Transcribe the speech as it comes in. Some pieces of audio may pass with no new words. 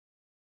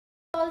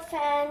doll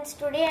fans.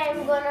 Today I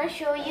am gonna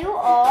show you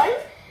all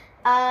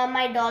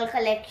my doll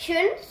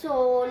collection.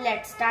 So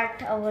let's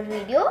start our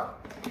video.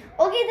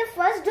 Okay, the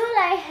first doll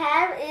I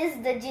have is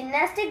the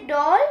gymnastic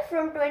doll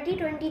from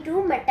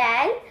 2022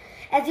 Mattel.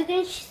 As you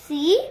can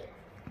see,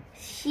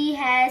 she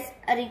has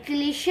a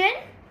regulation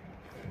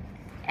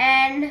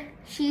and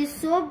she is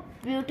so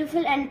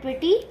beautiful and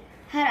pretty.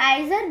 Her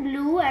eyes are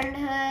blue and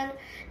her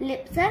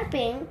lips are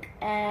pink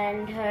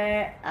and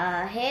her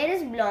hair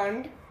is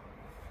blonde,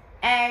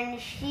 and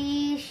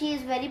she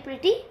is very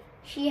pretty.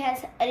 She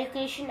has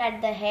articulation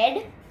at the head,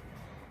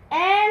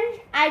 and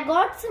I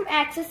got some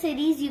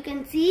accessories. You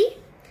can see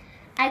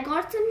I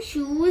got some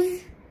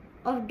shoes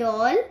of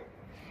doll,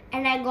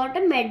 and I got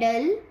a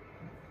medal,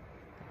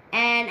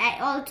 and I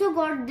also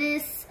got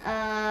this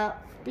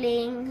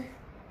playing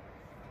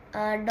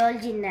doll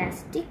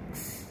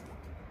gymnastics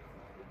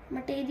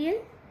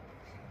material.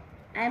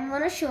 I'm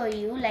gonna show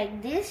you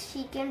like this.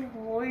 She can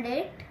hold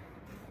it,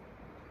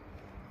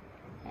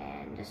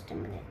 and just a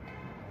minute,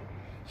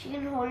 she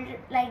can hold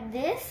it like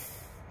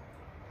this,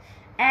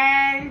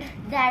 and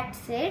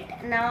that's it.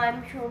 Now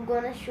I'm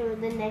gonna show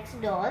the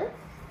next doll,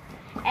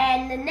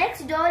 and the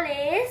next doll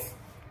is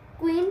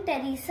Queen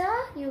Teresa.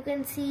 You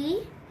can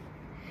see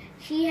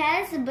she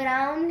has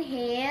brown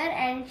hair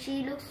and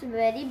she looks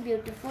very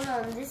beautiful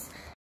on this.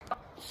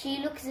 She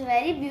looks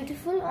very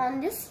beautiful on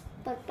this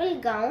purple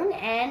gown,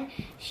 and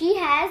she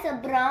has a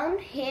brown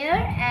hair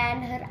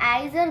and her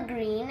eyes are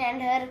green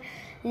and her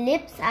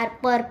lips are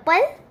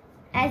purple.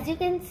 As you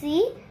can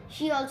see,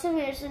 she also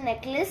wears a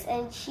necklace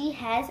and she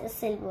has a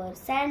silver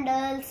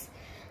sandals.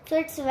 So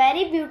it's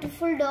very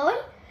beautiful doll.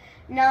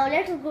 Now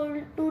let's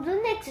go to the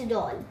next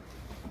doll,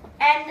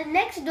 and the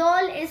next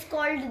doll is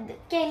called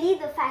Kelly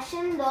the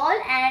fashion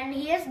doll, and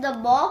here's the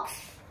box.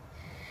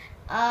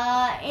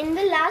 In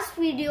the last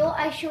video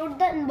I showed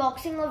the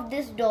unboxing of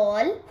this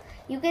doll.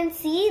 You can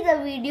see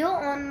the video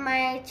on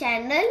my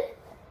channel.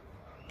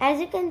 As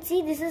you can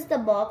see, this is the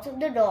box of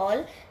the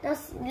doll. Now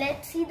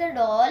let's see the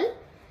doll.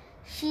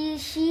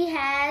 She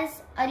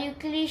has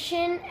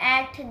articulation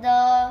at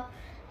the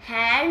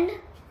hand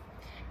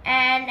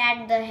and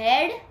at the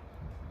head.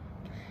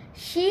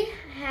 She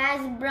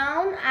has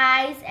brown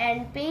eyes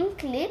and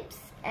pink lips,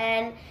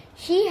 and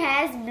she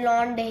has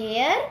blonde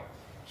hair.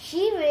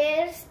 She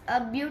wears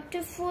a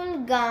beautiful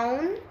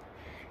gown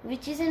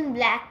which is in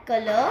black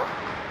color.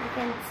 You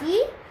can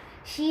see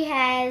she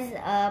has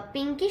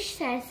pinkish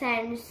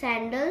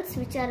sandals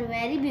which are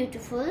very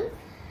beautiful.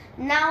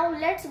 Now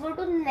let's go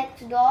to the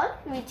next doll,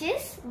 which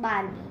is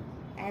Barbie.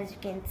 As you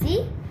can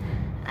see,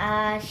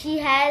 she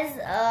has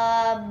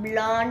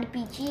blonde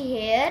peachy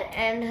hair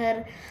and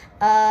her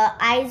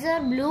eyes are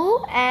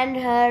blue and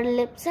her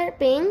lips are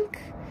pink.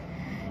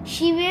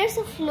 She wears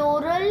a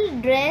floral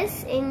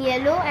dress in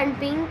yellow and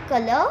pink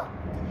color.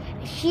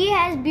 She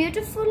has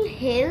beautiful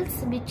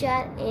heels which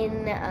are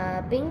in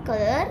pink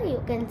color.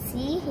 You can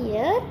see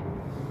here.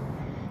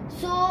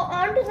 So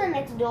on to the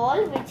next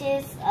doll, which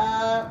is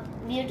a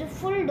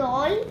beautiful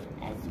doll.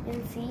 As you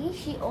can see,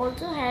 she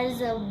also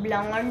has a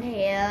blonde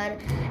hair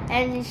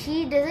and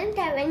she doesn't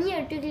have any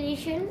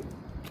articulation.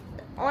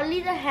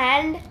 Only the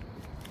hand.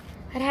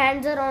 Her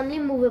hands are only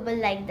movable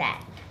like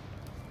that.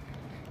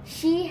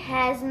 She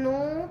has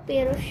no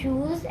pair of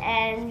shoes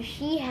and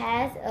she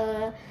has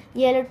a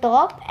yellow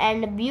top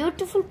and a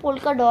beautiful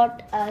polka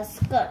dot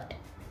skirt.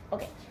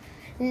 Okay,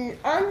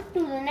 on to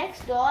the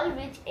next doll,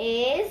 which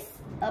is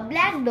a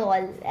black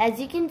doll. As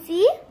you can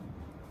see,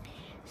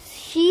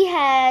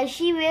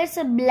 she wears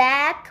a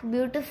black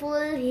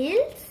beautiful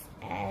heels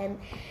and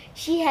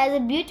she has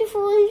a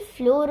beautiful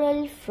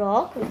floral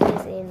frock which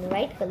is in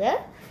white color,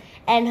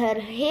 and her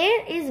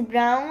hair is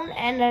brown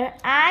and her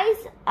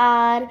eyes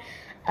are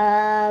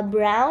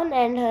brown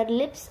and her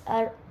lips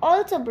are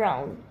also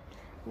brown.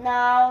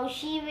 Now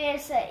she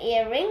wears an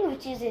earring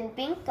which is in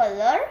pink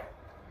color,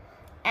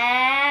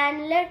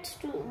 and let's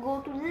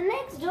go to the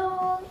next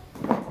doll.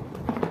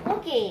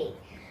 Okay,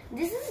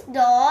 this is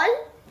doll.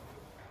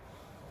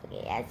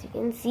 Okay, as you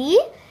can see,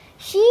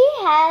 she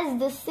has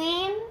the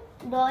same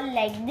doll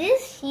like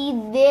this.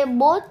 They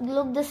both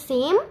look the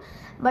same,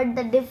 but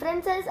the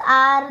differences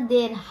are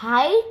their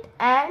height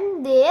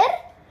and their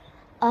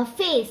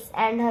face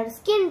and her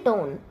skin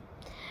tone.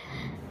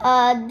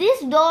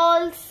 This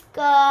doll's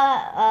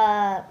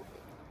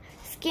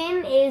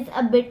skin is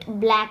a bit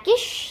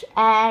blackish,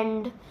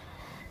 and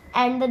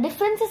the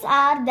differences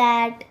are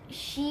that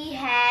she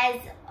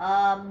has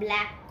a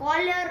black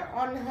collar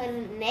on her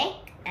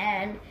neck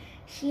and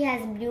she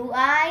has blue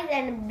eyes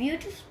and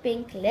beautiful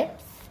pink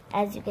lips.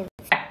 As you can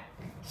see,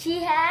 she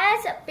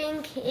has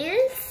pink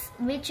heels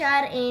which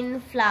are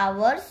in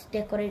flowers,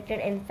 decorated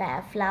in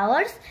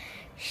flowers.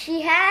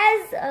 She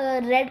has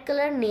red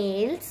color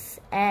nails,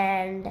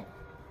 and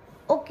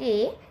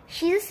okay,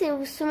 she's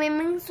a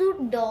swimming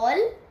suit doll.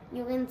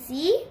 You can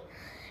see,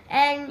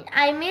 and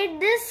I made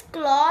this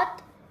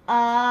cloth.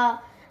 I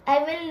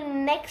will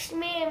next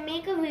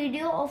make a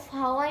video of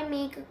how I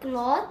make a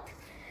cloth.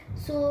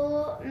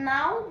 So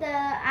now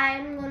I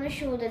am gonna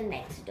show the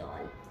next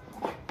doll,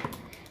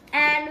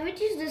 and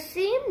which is the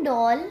same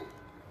doll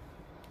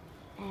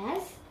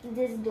as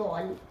this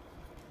doll.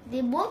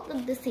 They both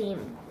look the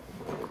same,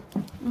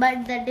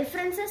 but the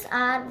differences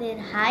are their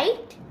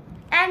height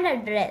and her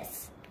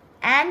dress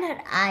and her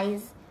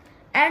eyes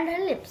and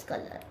her lips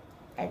color,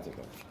 as you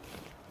can see.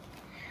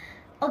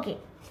 Okay,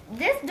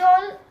 this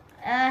doll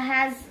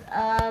has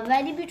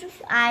very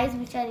beautiful eyes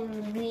which are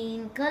in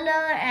green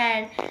color,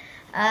 and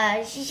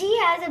she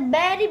has a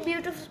very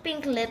beautiful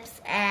pink lips,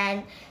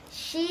 and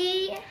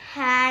she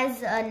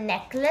has a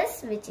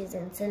necklace which is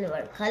in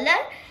silver color,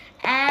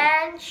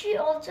 and she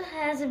also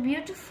has a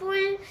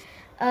beautiful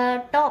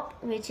top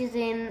which is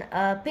in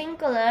pink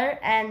color,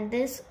 and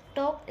this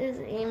top is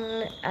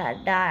in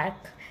dark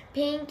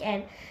pink.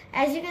 And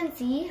as you can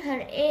see, her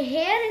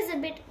hair is a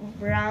bit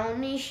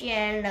brownish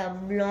and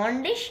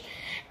blondish,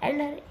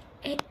 and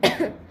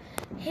her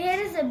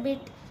hair is a bit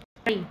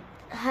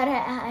her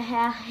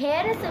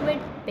hair is a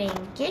bit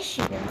pinkish.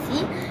 You can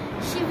see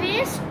she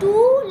wears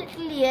two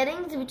little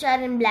earrings which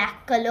are in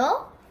black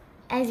color,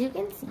 as you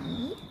can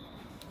see.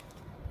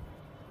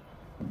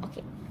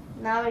 Okay,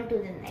 now into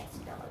the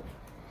next doll.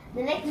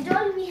 The next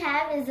doll we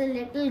have is a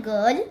little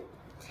girl.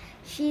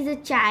 She's a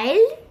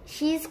child.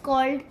 She's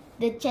called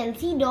the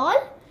Chelsea doll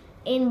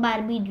in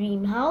Barbie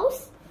Dream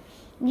House.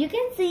 You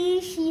can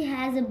see she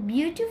has a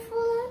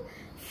beautiful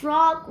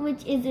frock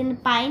which is in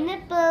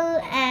pineapple,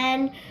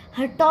 and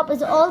her top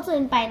is also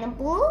in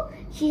pineapple.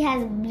 She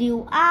has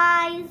blue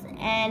eyes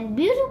and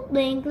beautiful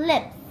pink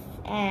lips,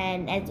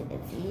 and as you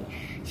can see,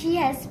 she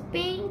has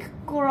pink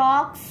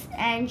Crocs,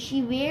 and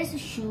she wears a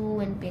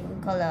shoe in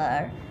pink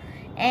color,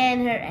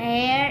 and her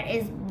hair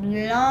is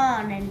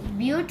blonde and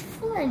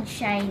beautiful and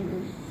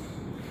shiny.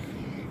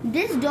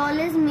 This doll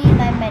is made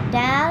by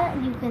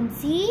Mattel. You can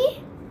see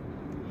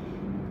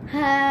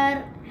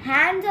her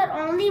hands are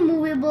only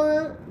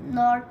movable,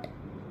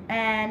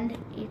 and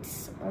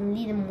it's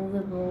only the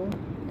movable.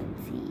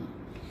 Let's see.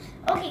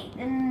 Okay,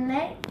 the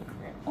next.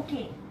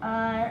 Okay,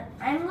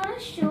 I'm gonna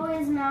show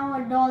is now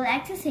a doll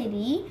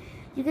accessory.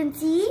 You can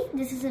see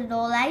this is a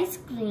doll ice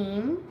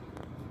cream.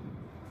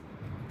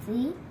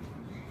 See,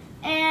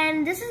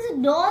 and this is a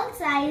doll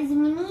size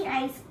mini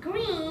ice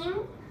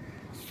cream.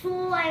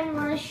 So I'm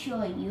gonna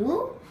show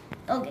you.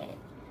 Okay,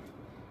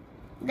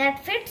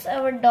 that fits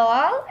our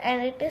doll,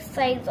 and it is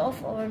size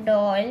of our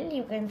doll.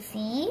 You can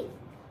see.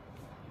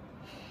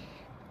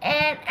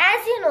 And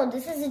as you know,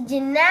 this is a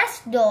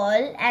gymnast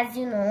doll. As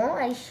you know,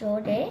 I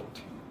showed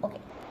it.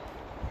 Okay,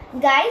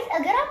 guys,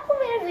 अगर आपको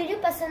मेरा video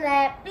पसंद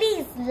आया,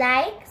 please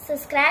like,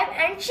 subscribe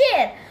and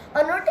share,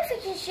 और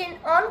notification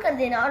on कर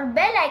देना, और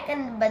bell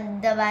icon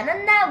दबाना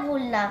ना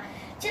भूलना।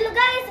 चलो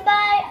गाइस,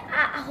 बाय।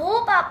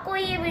 होप आपको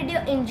ये वीडियो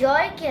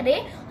एंजॉय करे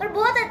और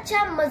बहुत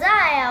अच्छा मजा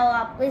आया हो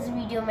आपको इस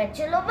वीडियो में।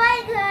 चलो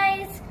बाय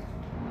गाइस।